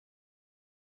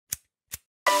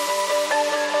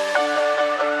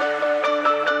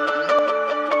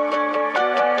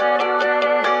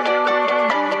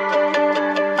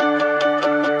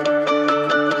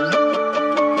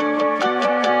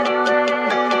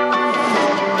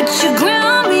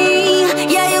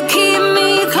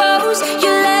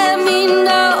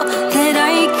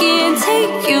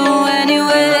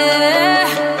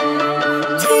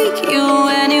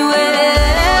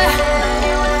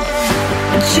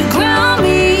you ground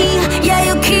me, yeah,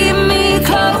 you keep me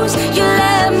close. You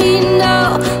let me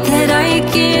know that I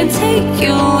can take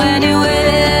you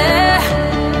anywhere.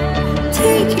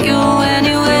 Take you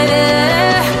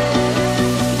anywhere.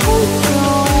 Take you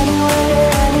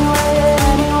anywhere, anywhere,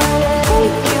 anywhere.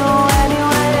 Take you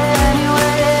anywhere,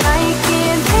 anywhere. I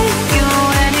can take you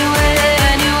anywhere,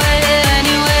 anywhere,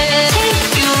 anywhere. Take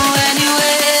you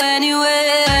anywhere,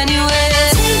 anywhere, anywhere.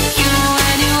 Take you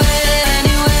anywhere,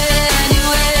 anywhere,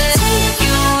 anywhere. Take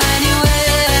you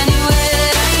anywhere,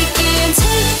 anywhere. I can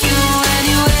take you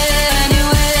anywhere,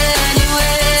 anywhere,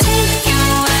 anywhere. Take you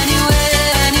anywhere,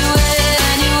 anywhere,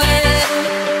 anywhere.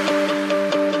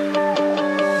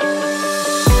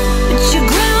 But you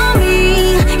ground me,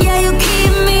 yeah, you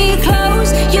keep me close.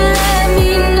 You let me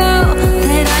know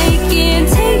that I can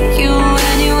take you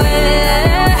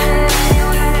anywhere.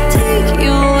 Take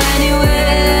you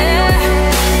anywhere.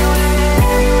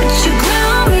 But you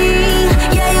ground me,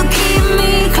 yeah, you keep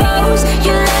me close.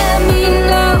 You let me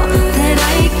know that I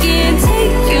can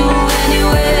take you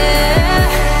anywhere.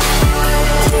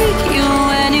 Take you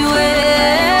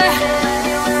anywhere.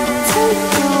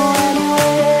 Take you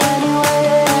anywhere,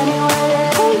 anywhere, anywhere.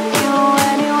 Take you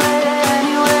anywhere,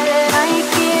 anywhere. I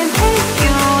can take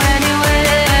you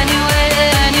anywhere, anywhere,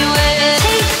 anywhere.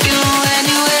 Take you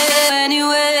anywhere,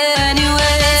 anywhere,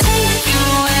 anywhere. Take you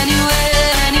anywhere,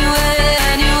 anywhere,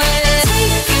 anywhere.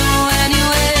 Take you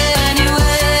anywhere,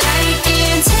 anywhere. I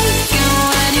can take you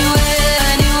anywhere,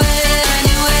 anywhere,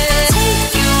 anywhere.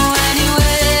 Take you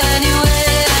anywhere,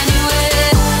 anywhere, anywhere.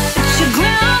 But you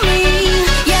ground me,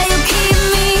 yeah, you keep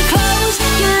me close.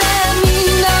 You let me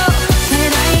know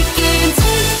that I can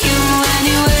take you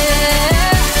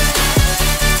anywhere.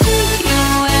 Take you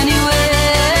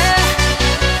anywhere.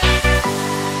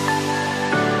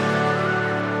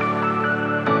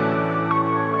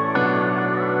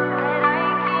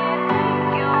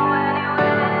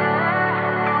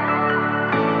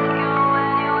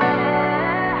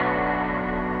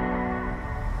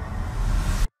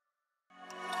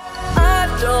 I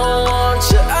don't want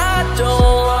you, I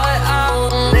don't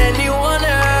want anyone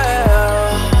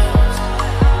else.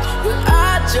 But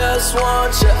I just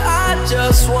want you, I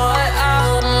just want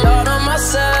out of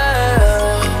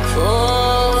myself.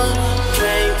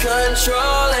 Can't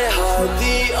control it, hide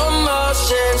the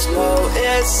emotions. Know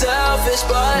it's selfish,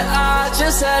 but I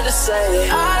just had to say it.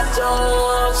 I don't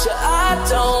want you, I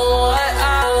don't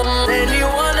want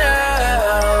anyone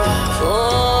else.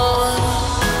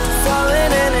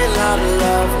 Falling in and out of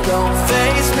love don't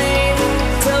faze me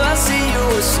till I see you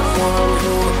with someone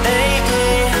who ain't me.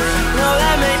 Know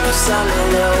that make me sound a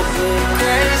little bit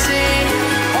crazy.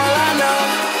 All I know,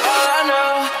 all I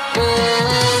know.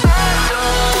 I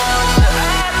don't want you, I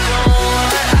don't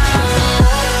want you. I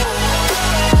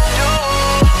don't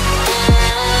want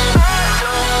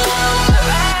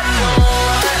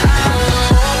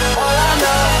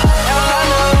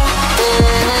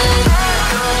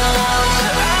you, I don't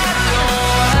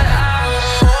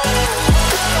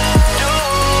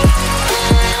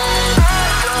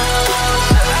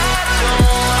want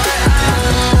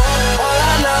all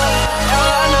I know, all I know.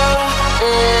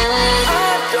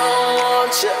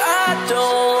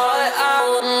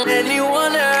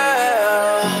 Anyone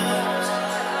else,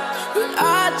 but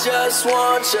I just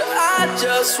want you, I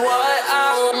just want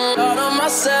out of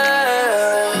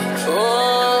myself.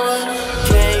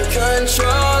 Can't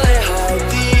control it, hide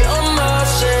the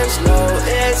emotions. Know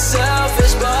it's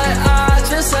selfish, but I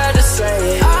just had to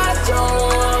say it. I don't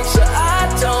want you,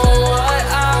 I don't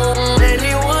want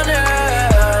anyone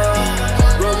else.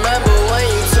 Remember when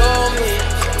you told me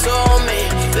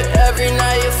that every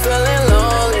night you're feeling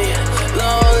lonely.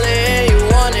 You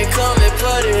wanna come and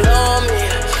put it on me.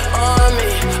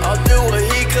 I'll do what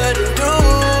he couldn't do.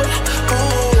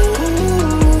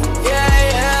 Ooh,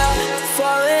 yeah.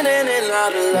 Falling in and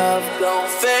out of love don't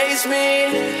faze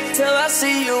me till I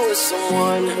see you with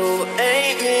someone who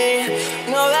ain't me.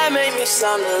 Know that make me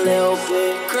sound a little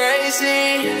bit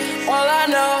crazy. All I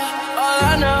know,